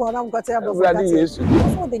 No, ko na mkate abrofo. Bradi Yesu.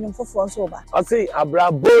 So de nyum fofo so ba. I say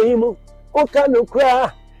abrabohimo o kanu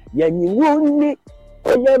kra yanyi wuni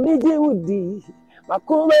onyamije udi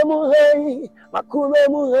makume mu hai makume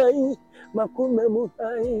mu hai makume mu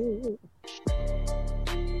hai.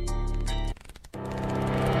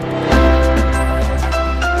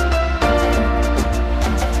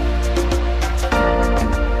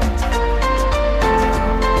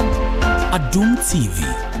 Adom TV,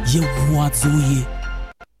 ye wazoye.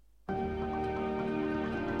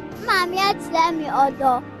 Mami atile mi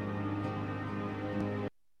odo.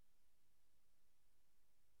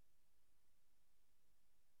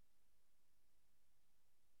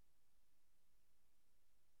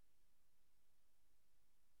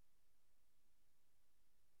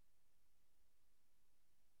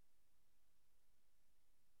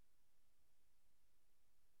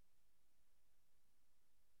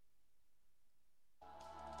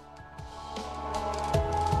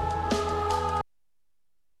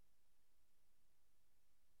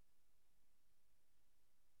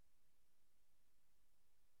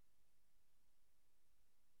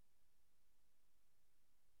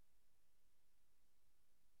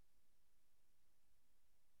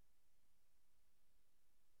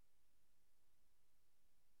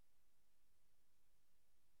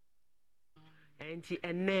 Enti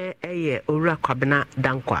ene eye owura kwabena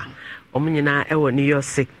dankwa omunyina ewo New York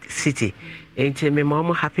City. Enti me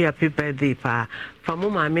mom happy birthday pa fa mo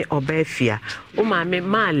mame obafia o mame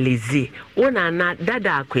ma lezi wona na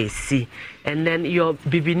dada akwesi, and then your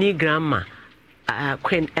bibini grandma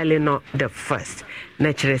Queen Eleanor the first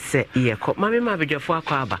na kire se ye ko mame ma bedwafo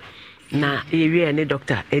akwaba na ye wie ne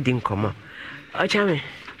Dr. Edin Komo ochame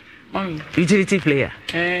utility player.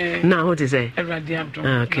 Now what is it?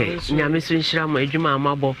 Okay. Nyame so nshira mo adwuma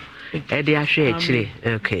amabo e de ahwe akire.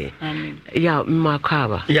 Okay. Ya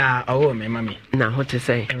makaba. Ya oh me mami. Now what is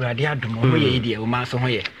it? Erade adom ho ye ide o ma so ho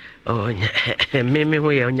ye. Oh me ho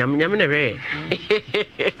ye nyame na re.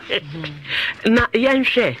 Na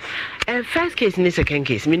yanhwe first case ni second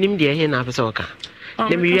case minim de he na afso ka.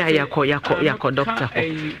 Let me yako doctor.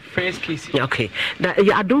 First case. Okay. That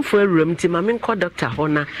I don't for a room to my call doctor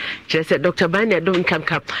Hona. She said Dr. Banya don't come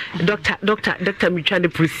cap. Doctor me trying to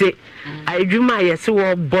present. I do my yes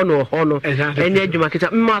bono hono. And yet you make it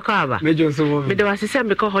up Makaba. Major so me was the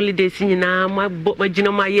because holidays in my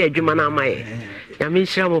gino my year, Jumana my. Yamin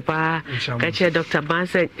Shamopa, catch Dr.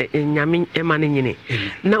 Bansa in Yamin Emanini.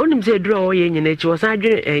 Now, say draw in it was I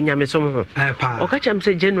Yamisom. Or catch him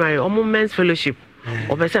say January or men's fellowship.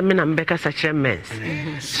 obesa me na mbeka sachere mens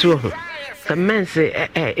so the mens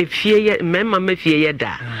if ye memma me fie ye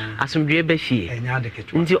da asomdwe ba fie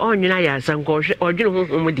nti onwena ya sanko odwene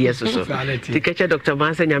honhom de yeso so tikeche Dr.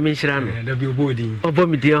 Mansa nyame nhira no da bi obodi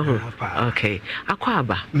obomidi ho okay akwa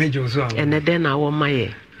aba mejo so ene den na wo maye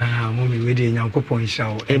mommy we de nyankopon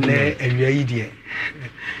shawo ene awia yi de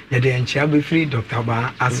ye de enchia be free Dr.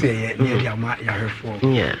 Ba aseye ne de ama yahwefo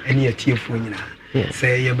ene yatiefo nyina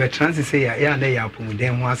say you be trans say ya na ya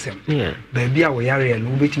pomuden ho asem ba bia wo yare no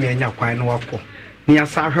betimi anya kwan no wako ni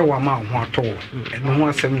asa hwe wa ma ho ato eno ho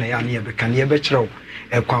asem na ya na ye be kan ye be kirew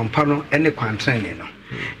kwampa no ene kwantren no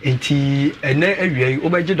enti ene awia yi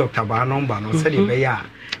obeje Dr. Ba number no say de be ya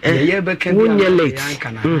ye be kan ya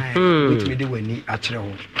kan na betimi de wani a kirew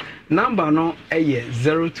number no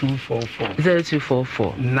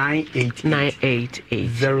 0244 988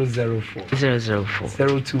 004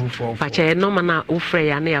 0244 pacha no mana ufre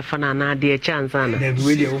ya na ya fana na de chance ana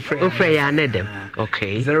ufre ya na dem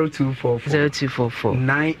okay 0244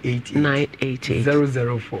 988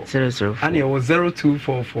 004 and it was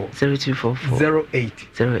 0244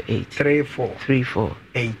 08 34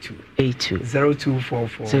 82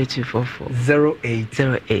 0244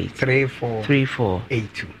 08 34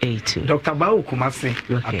 82 Dr. Bao Kumasi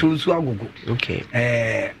atunsu agogo okay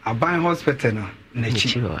Aban Hospital no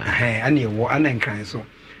nachi ane wo anenkran so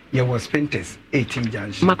ye was Spinters 18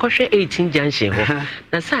 junction makohwe 18 junction ho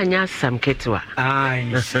na sa anya sam ketwa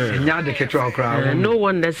nya de ketwa okra no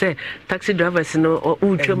wonder say taxi drivers no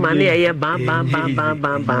utwe mane ye ba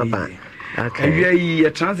okay we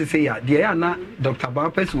transit say ya de ya na Dr.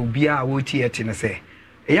 Bao pese obi a wo tie ete ne say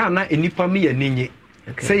ya na enipa me ya nenye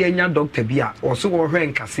say yenya doctor bia oso wo hwe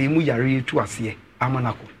nkase mu yare etu ase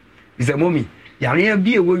amanako ize momi yare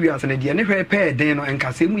bia wo wi ase ne de ne hwe pe den no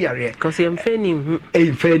nkase mu yare kase mfani hu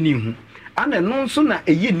mfani hu ana no nso na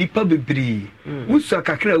eye nipa bebre wusu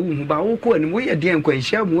kakra wu hu ba wo ko ani wo ye de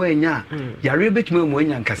nkwanhia mu anya yare betuma mu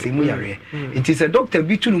anya nkase mu yare it is a doctor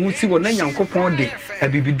bi tu no hu si wo na nyankopon de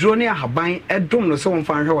abibidro ne ahaban edom no so won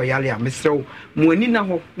fa hwe wo yare a mesrew mu ani na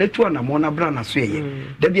ho na tu na mo na bra na so ye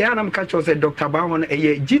da bia na mka cho say Dr. Ba ho na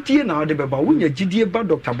eye gidie na wo de beba wo nya gidie ba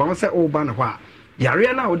Dr. Ba say o ba na ho a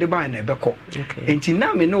yare na wo de ba na ebekọ enti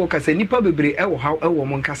na me no kase nipa bebre e wo ha e wo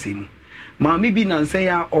mo nkase mu maami bi na nsen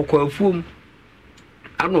ya okwafuom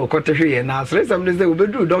ano okotehwe ye na asresam ne ze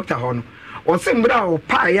obedu doctor ho no osimbra o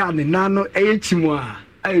pa ya ne nano eyichimu a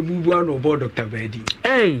ai bubu ano bo Dr. Bedi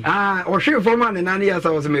ohwe forma ne nano ya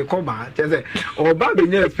sa was me koba cheze oba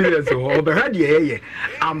benya experience o be hade ye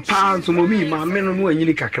ampa nso momi maami no no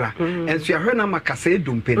anyini kakra enso ya hwe na makasa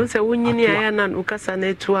edumpe no se wonyini ya na ukasa na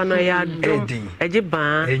etu ano ya dom eje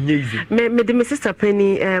ba me de me sister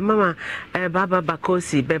Penny mama baba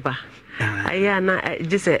bakosi beba aya na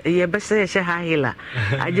just ye bese she ha hila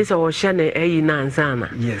I just o she na ayi na ansana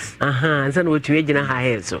yes ansana wotumi gina ha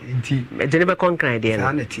he so nti de be konkran de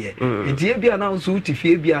na ntie nti e bia na nso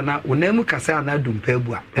utifie bia na onamu kasa na dumpa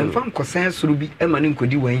bu a emfa nkosan soro bi ema ne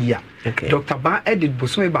nkodi wan yi a Dr. Ba edit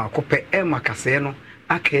bosome ba akopɛ ema kasa no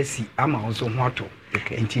akasi ama nso ho ato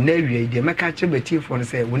nti na wie de meka che betifo no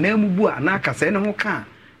sɛ onamu bu a na kasa ne ho ka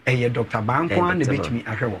eye Dr. Ba nko an betimi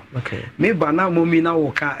ahwewo me ba na momi na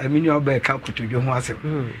wo ka amini oba ka kotodwo ho asem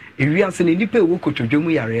ewi ase ne nipa wo kotodwo mu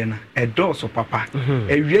yare na edoso papa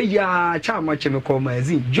ewi ya cha ma cheme ko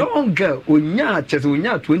magazine young girl onya chese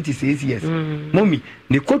onya 26 years momi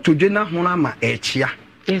ne kotodwo na ho na ma echia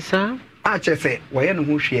yes sir a chese wo ye no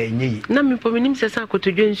ho hwe enyi na me pominim se sa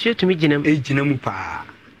kotodwo nsuo tumi ginam ejinamu pa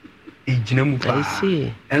ejinamu pa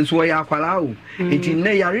enso ya akwala o enti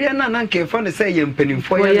ne yare na na nkefa ne se ye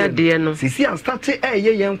mpanimfo ya de no sisi an start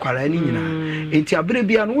ye ye nkwara ni nyina enti abere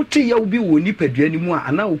bia no wote ye obi wo nipadua ni mu a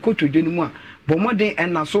ana okotodwa ni mu a bomoden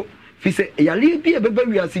enna so fi se yare bia beba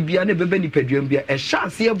wiase bia ne beba nipadua bia e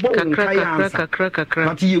hyase e bo nkai ansa kakra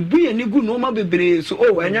but ye bu ye ni gu no ma bebre so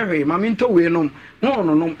o enya hwe ma minto we no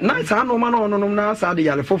no na sa no ma no na sa de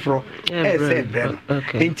yare foforo e se bre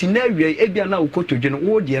enti na wie e bia na okotodwe no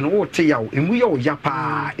wo de no wo te yawo emu ye o ya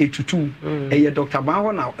pa etutu e ye Dr. Ba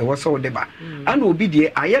ho na e wo so de ba ana obi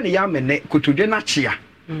de aye ne ya mene kotodwe na chia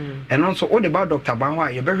eno nso wo de ba Dr. Ba ho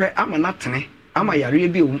a ye behwe ama na tene ama yare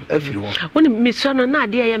bi afiri ho woni misano na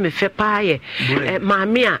ade ya me fe pa ye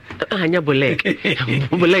maami a anya boleg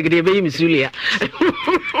de be misulia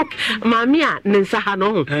maami a nensa ha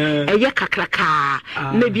no eye kakraka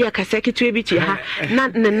na bia kaseketu bi ti ha na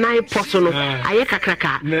ne nai poso no aye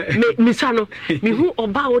kakraka misano mi hu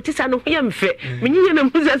oba wo ti sa no ye mfe menyi na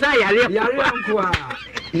muza sa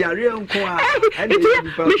yare nko a me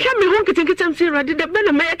hwa me hu kitikitam si rade de be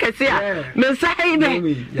na me kase a me sa he ne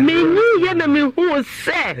menyi ye na me hu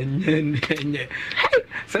se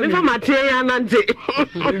Me fa matia nante.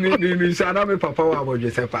 Me sana me papa wa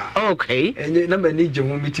boje sepa. Okay. Enye na mani je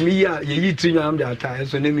ho mitimi ya ye yi tri nyam da ta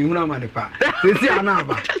so na me huna mane pa. Sesi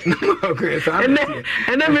anaba. Okay, so and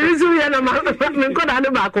then me reason ya na me nkoda ne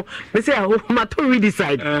ba ko. Me say ho ma to read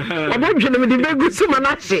decide. Obodwe na me de begu su ma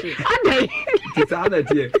na hye. Adai. It's other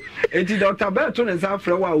tie. Enti Dr. Berto ne sa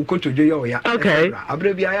fra wa ukotodwe yo ya. Okay.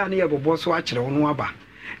 Abra bia ya na ye bobo so a kire wo no aba.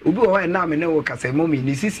 Ubi wo na me ne wo kasa momi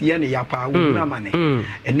ni sisi ye ne ya pa wo na mane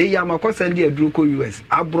ene ya makosa ndi aduru ko US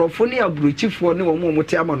abrofo ne abrochifo ne wo mo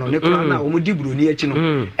te ama no ne kra na wo di buru ni achi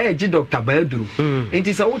no ji Dr. Baduru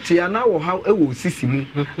enti sa wo te ya na wo ha e wo sisi mu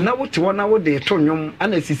na wo te wo na wo de to nwom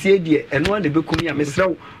ana sisi edie eno na bekum ya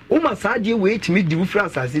mesrew wo ma saje we timi di wo fra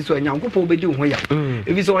asase so anyankopɔ be di ho ya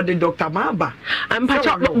ebi so de Dr. Maba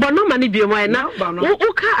ampacha bono mane bi mo na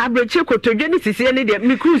wo ka abrochi kotodwe ne sisi ne de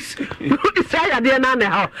mikus sa ya de na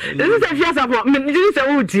ha this is a fiasa for me this is a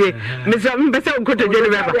utie me say me be say kotodwe ne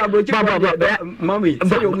baba mami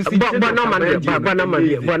say you see bono mane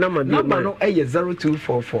number no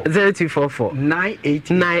 0244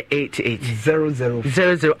 988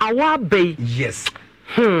 00 awa bay yes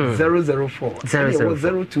 004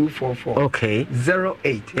 0244 okay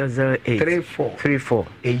 08 34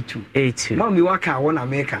 82 mami waka wona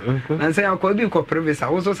meka na say akwa bi ko previous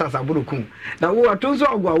wo so sasaburu kun na wo atonso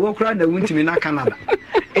agwa wo kra na wuntimi na Canada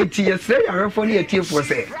eti yesre yarefo ne yetiefo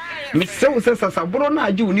se me se sasaburu na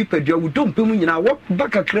age uni padua wo dompem nyina wo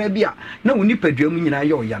baka kra bi a na uni padua mu nyina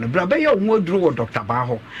ye oya no bra be ye wo aduru wo Dr. Ba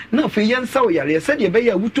ho na fe yensa wo yare se de be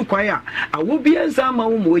ye wutu kwan a awo bi yensa ma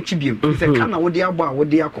wo mo achi biem se kana wo de abo a wo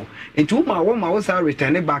de akọ enti wo ma wo sa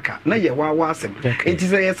return back na ye wa asem enti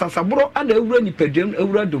se ye sasaburu ana ewura ni padua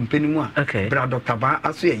ewura dompem mu a bra Dr. Ba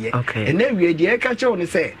aso ye ena wie de e ka che wo ne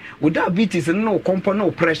se wo diabetes no kompo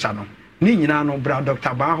no pressure no ni nyina no bra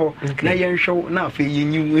Dr. Ba ho na ye nhwew na afa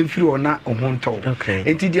yenyi emfiri ona ohonto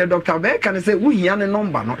enti de Dr. Ba ka ne se wo hia ne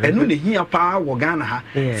number no enu ne hia pa wo Ghana ha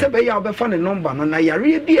se be ya obefa ne number no na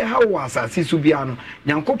yare bi e ha wo asase su bia no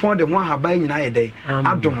nyankopon de ho ahaba nyina ye dai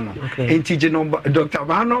adom no enti je number Dr.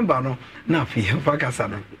 Ba number no na afa ye fa kasa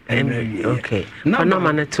no okay na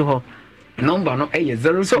number ne to ho number no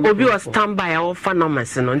 0 so obi was standby our phone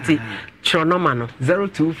numbers no nti chro number no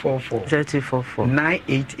 0244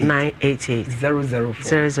 988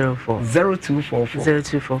 004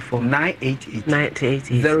 0244 988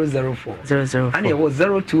 004 and it was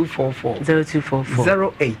 0244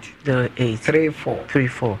 08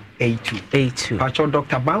 34 82 Pacho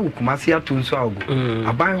Dr. Ba Kumasi atunso agu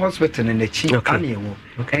Abai Hospital in the chi ane wo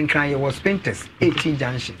enkran ye was Spinters 18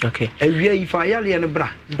 junction ewia ifa yale ne bra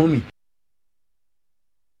momi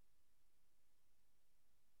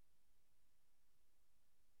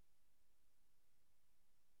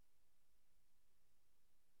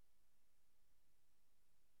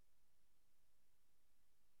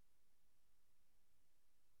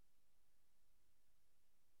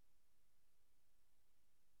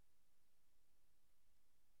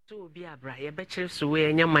so be abra ye be kire so we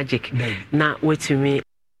enya magic na wetumi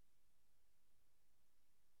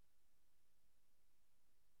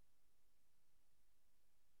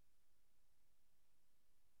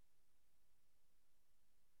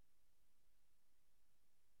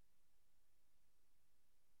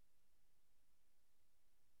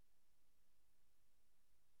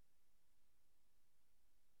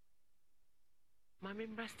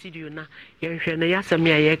Member studio na yenhwe na yasam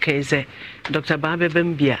ya ye kan se Dr. Ba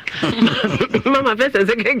bebem bia mama first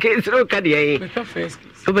second case ro ka de yin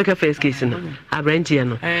obeka first case no abrantie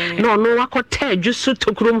no no no wakota adwuso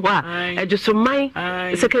tokrom ho a adwuso man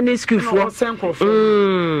secondary school for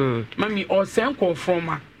mami o senko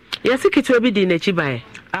forma yes kitu obi di na chi bae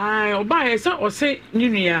ai oba ye se o se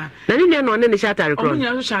ninua na ninua no ne shatare kro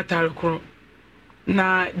omunya so shatare kro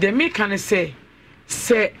na the me kan say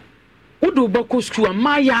Udu bako school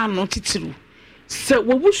ma ya no titiru se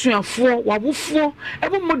wobusuafo wabofo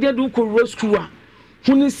ebo model du ko ro school a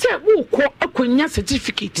huni se wo ko akonya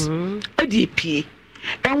certificate edi pie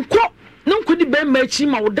enko nko di be ma chi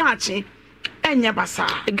ma wodachi enya basa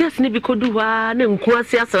gas ni bi ko du wa na nko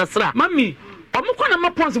asi asrasra mami omukọ na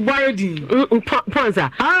ma pons boy din pons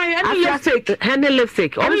a any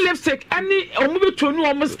lipstick any omubetonu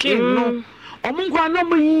om skin no omunkwa no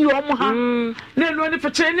mo yi omo ha na no ne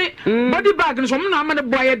fechene ne body bag no so mo na ma ne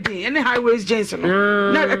boy din any high waist jeans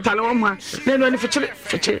no na etale omo ha na no ne fechene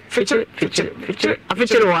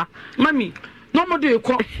afechele wa mami no mo de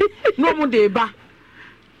ko no mo de ba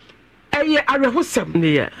eye arehosem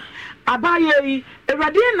yeah abaye yi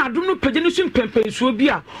ewade na dum no pege no so mpempensuo bi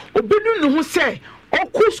a obedu ne ho se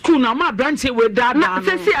oku school na ma branch we dada no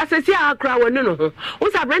asesi akra wonu no ho wo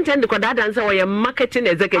sa branch and ko dada nsa wo ye marketing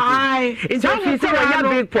executive in so fi say we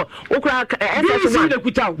big po okra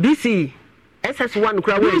SS1 BC SS1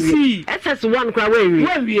 kra we SS1 kra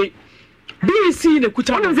we BC ne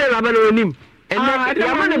kuta no say raba no nim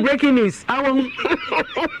and you breaking news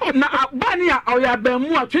na abani a oya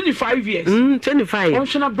bemu 25 years 25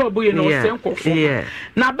 onshona brobo ye no senkofo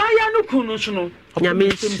na baya no kunu so no nyame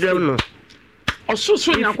nsirem no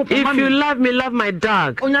osusu nyakopo if you love me love my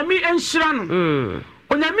dog onyame enshira no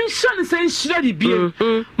onyame nshira ne sen nshira di bie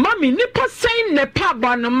mami nipa sen ne pa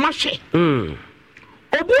ba no mahwe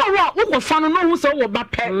obu oro wo kofa no no hu se wo ba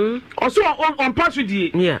pe oso on pass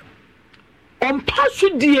die on pass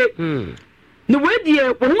die the way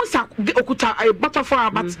the woman okuta a butterfly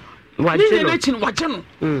but ni ne chin waje no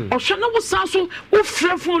ohwe na wo san so wo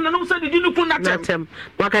frefo na no say didi no kun natem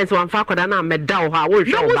wa kan se wan fa koda na meda wo ha wo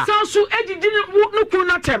hwe wo san so edidi no kun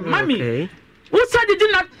natem mami wo say didi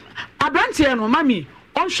na abrantie no mami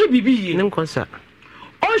on hwe bibi ye nim konsa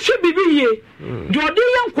on hwe bibi ye de odi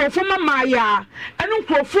ye nkofo mama ya enu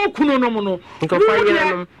nkofo kunu no mo no nkofo ye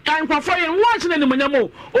no kan nkofo ye wo achine ne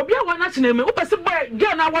manyamo obi a wana chine me wo pese boy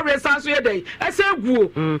girl na wore sanso ye dey ese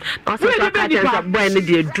guo o se ka cha boy ne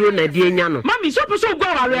de duro na de nya no mami so pese go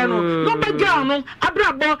ware no no be girl no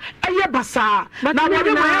abrabo eye basa na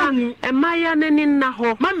wore ma e maya ne ni na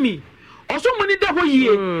ho mami oso mo ni de ho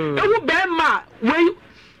yie ewu be ma we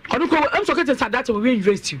Onuko I'm so getting that we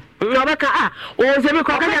invest you. Robeka o se be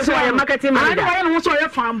ko ka so ya marketing manager. I don't want so ya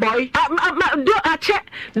fanboy. Do a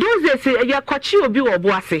check those they say ya kwachi obi wo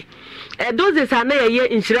boase. Those they say na ye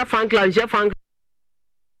inshira fan club, inshira fan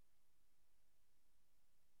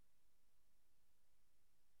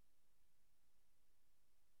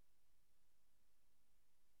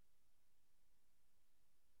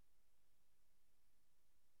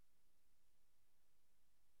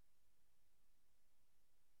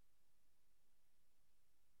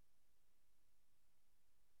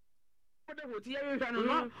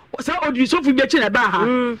so odi so fu be chi na ba ha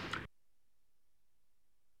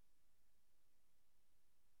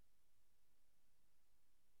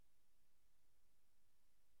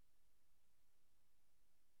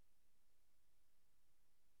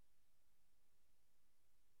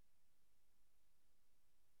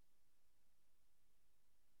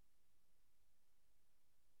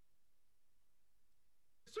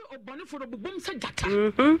so obani for the bum sa jata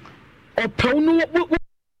o pew no